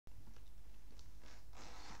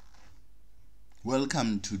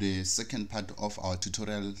Welcome to the second part of our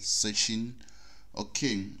tutorial session.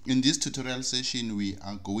 Okay, in this tutorial session we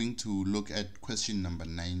are going to look at question number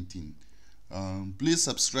 19. Please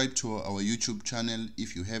subscribe to our YouTube channel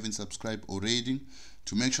if you haven't subscribed already,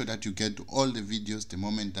 to make sure that you get all the videos the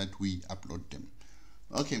moment that we upload them.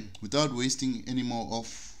 Okay, without wasting any more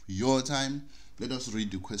of your time, let us read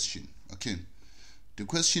the question. Okay, the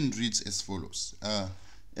question reads as follows. A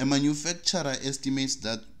manufacturer estimates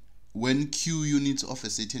that when Q units of a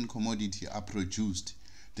certain commodity are produced,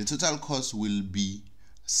 the total cost will be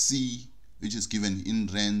C, which is given in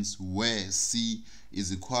rands, where C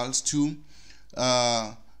is equals to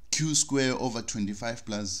Q square over 25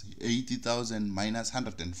 plus 80,000 minus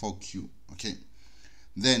 104Q. Okay.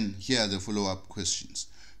 Then here are the follow-up questions.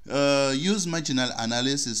 Use marginal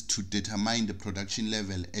analysis to determine the production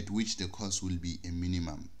level at which the cost will be a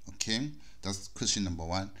minimum. Okay, that's question number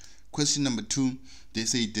 1. Question number 2, they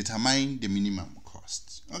say determine the minimum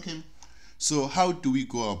cost. Okay, so how do we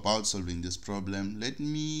go about solving this problem? Let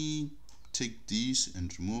me take this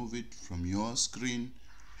and remove it from your screen.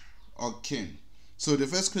 Okay, so the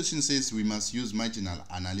first question says we must use marginal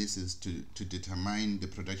analysis to determine the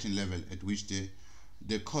production level at which the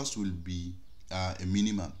cost will be a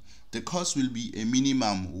minimum. The cost will be a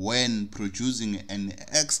minimum when producing an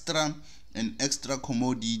extra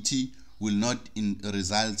commodity will not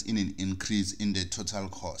result in an increase in the total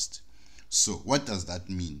cost. So what does that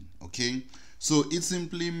mean? Okay, so it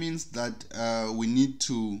simply means that we need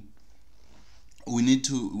to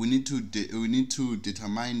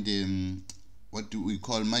determine the what do we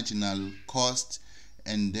call marginal cost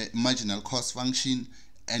and the marginal cost function,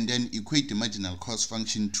 and then equate the marginal cost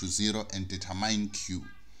function to 0 and determine Q.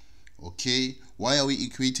 Okay, why are we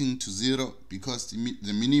equating to 0? Because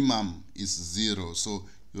the minimum is 0. So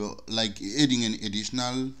you're like adding an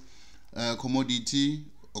additional commodity.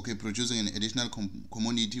 Okay, producing an additional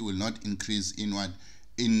commodity will not increase in what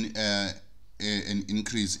an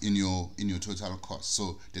increase in your total cost.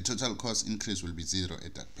 So the total cost increase will be 0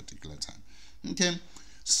 at that particular time. Okay,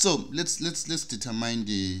 so let's determine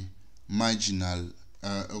the marginal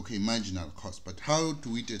marginal cost. But how do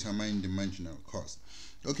we determine the marginal cost?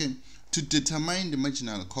 Okay, to determine the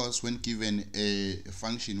marginal cost when given a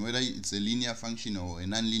function, whether it's a linear function or a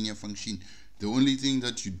non-linear function, the only thing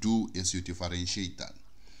that you do is you differentiate that.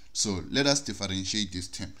 So let us differentiate this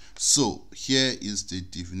term. So here is the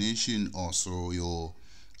definition. Also your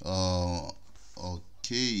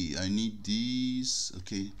okay, I need this.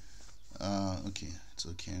 Okay, okay, it's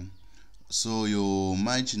okay. So your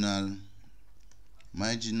marginal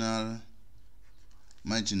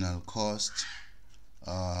cost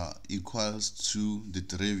equals to the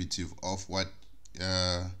derivative of what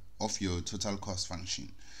of your total cost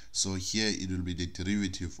function. So here it will be the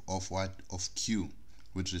derivative of what, of Q,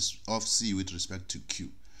 which is of C with respect to Q.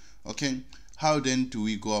 Okay, how then do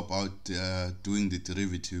we go about doing the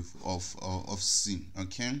derivative of C?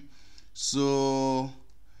 Okay, so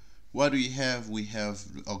what we have,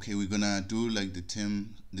 okay, we're gonna do like the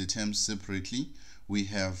terms separately. We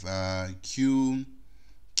have Q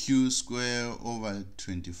square over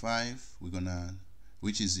 25,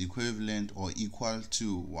 which is equivalent or equal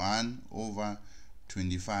to 1 over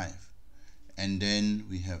 25, and then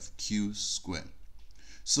we have Q square.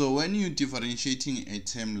 So when you're differentiating a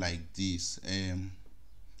term like this,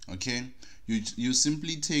 okay, you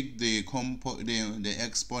simply take the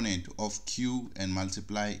exponent of Q and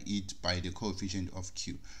multiply it by the coefficient of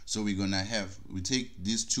Q. So we take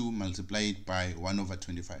these two, multiply it by 1 over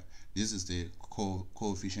 25. This is the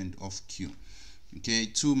coefficient of Q. Okay,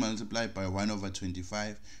 2 multiplied by 1 over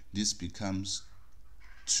 25, this becomes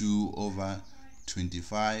 2 over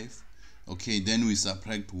 25. Okay, then we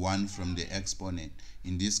subtract 1 from the exponent.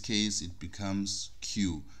 In this case it becomes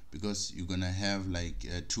Q, because you're gonna have like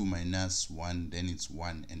 2 minus 1, then it's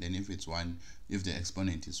 1, and then if it's 1, if the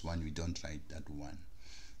exponent is 1, we don't write that 1.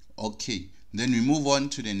 Okay, then we move on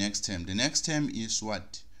to the next term. The next term is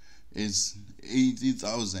what? Is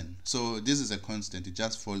 80,000. So this is a constant, it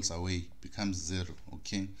just falls away, becomes 0.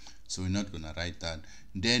 Okay, so we're not gonna write that.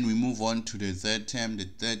 Then we move on to the third term. The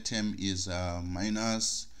third term is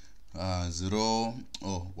minus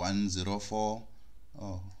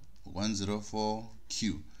 104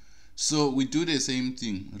 Q. So we do the same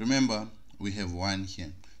thing. Remember, we have 1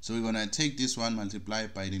 here, so we're gonna take this one, multiply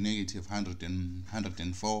by the negative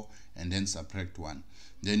 104, and then subtract 1.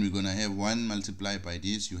 Then we're gonna have 1 multiplied by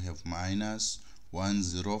this, you have minus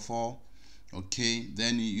 104. Okay,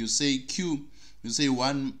 then you say Q, you say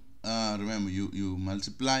 1, remember you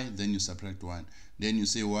multiply, then you subtract 1, then you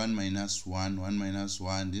say 1 minus 1,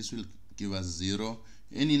 this will give us 0.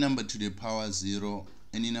 Any number to the power 0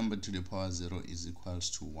 any number to the power 0 is equals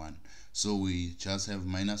to 1. So we just have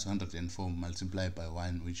minus 104 multiplied by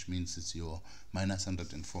 1, which means it's your minus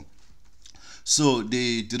 104. So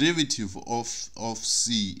the derivative of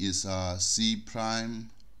c is c prime,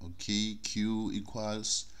 okay, q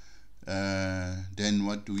equals, then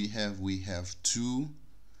what do we have? We have 2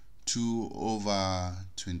 over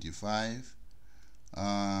 25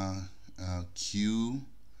 q,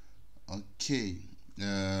 okay,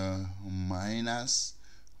 minus,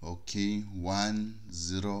 okay,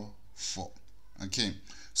 104. Okay,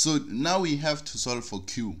 so now we have to solve for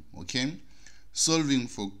q. Okay, solving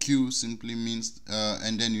for q simply means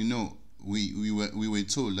and then we were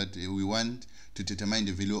told that we want to determine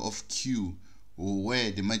the value of q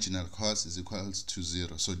where the marginal cost is equals to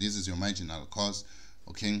 0. So this is your marginal cost.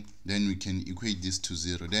 Okay, then we can equate this to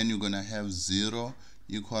 0. Then you're gonna have 0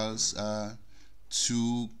 equals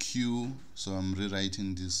 2q. So I'm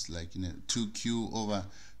rewriting this like 2q over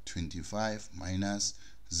 25 minus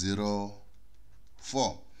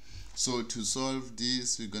 0.4. So to solve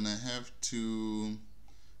this, we're gonna have to,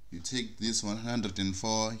 you take this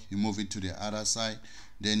 104, you move it to the other side,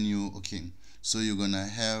 then so you're gonna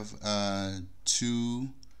have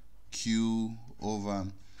 2q over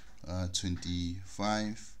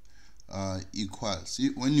 25 equals,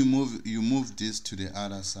 when you move this to the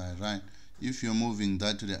other side, right? If you're moving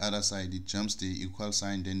that to the other side, it jumps the equal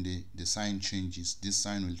sign, then the sign changes, this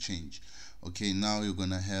sign will change. Okay, now you're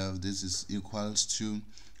gonna have, this is equals to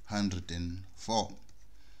 104.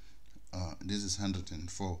 This is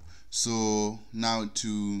 104. So now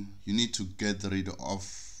you need to get rid of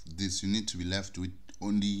this. You need to be left with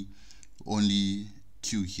only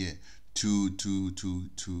q here. To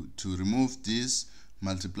remove this,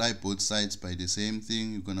 multiply both sides by the same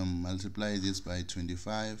thing. You're gonna multiply this by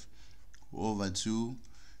 25 over 2,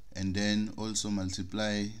 and then also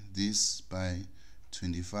multiply this by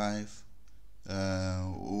 25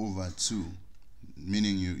 over 2,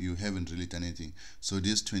 meaning you haven't really done anything. So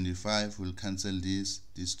this 25 will cancel this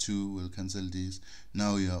 2 will cancel this.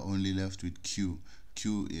 Now you are only left with q.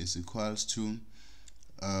 Q is equals to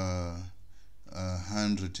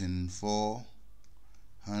 104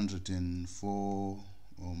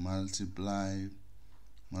 or multiply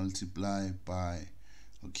by,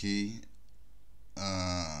 okay,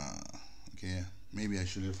 okay, maybe I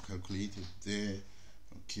should have calculated there.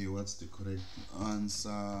 Okay, what's the correct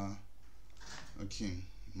answer? Okay,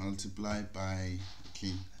 multiply by,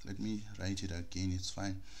 okay, let me write it again, it's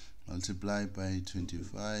fine. Multiply by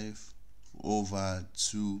 25 over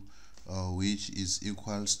 2, which is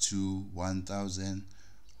equals to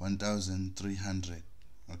 1300.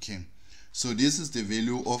 Okay, so this is the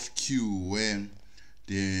value of q where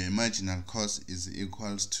the marginal cost is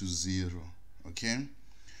equals to 0. Okay,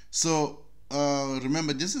 so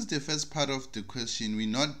remember, this is the first part of the question. We're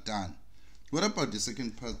not done. What about the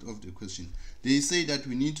second part of the question? They say that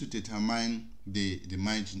we need to determine the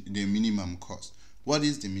minimum cost. What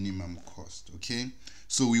is the minimum cost? Okay,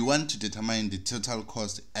 so we want to determine the total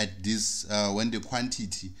cost at this when the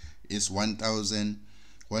quantity is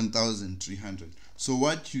 1300. So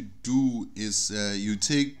what you do is you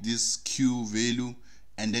take this q value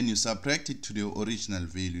and then you subtract it to the original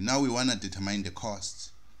value. Now we want to determine the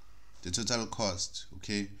cost, the total cost,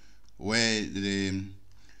 okay, where the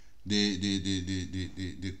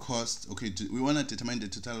cost, okay, we want to determine the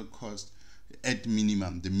total cost at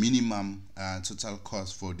minimum, the minimum total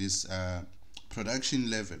cost for this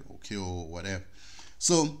production level, okay, or whatever.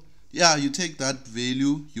 So yeah, you take that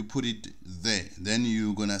value, you put it there, then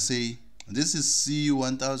you're gonna say this is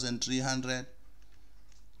C1300,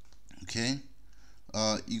 okay,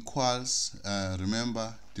 equals,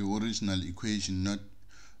 remember the original equation, not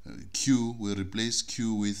q, we replace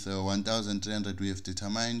q with 1300. We have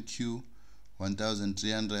determined q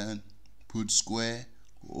 1300, put square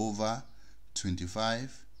over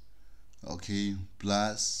 25, okay,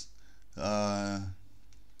 plus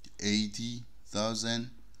 80,000,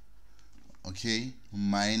 okay,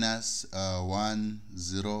 minus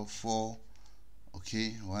 104,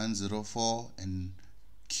 okay, 104, and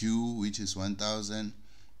q, which is 1000,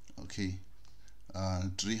 okay,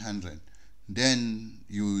 300. Then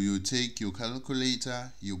you take your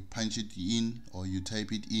calculator, you punch it in or you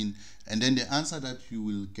type it in, and then the answer that you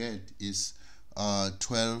will get is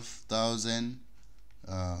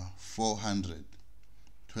 12,400.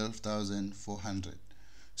 12,400.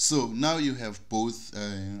 So now you have both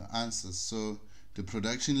answers. So the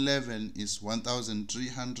production level is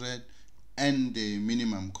 1,300 and the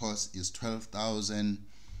minimum cost is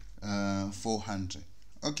 12,400.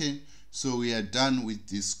 Okay, so we are done with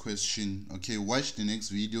this question. Okay, watch the next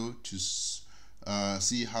video to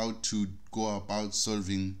see how to go about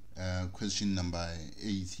solving question number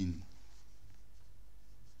 18.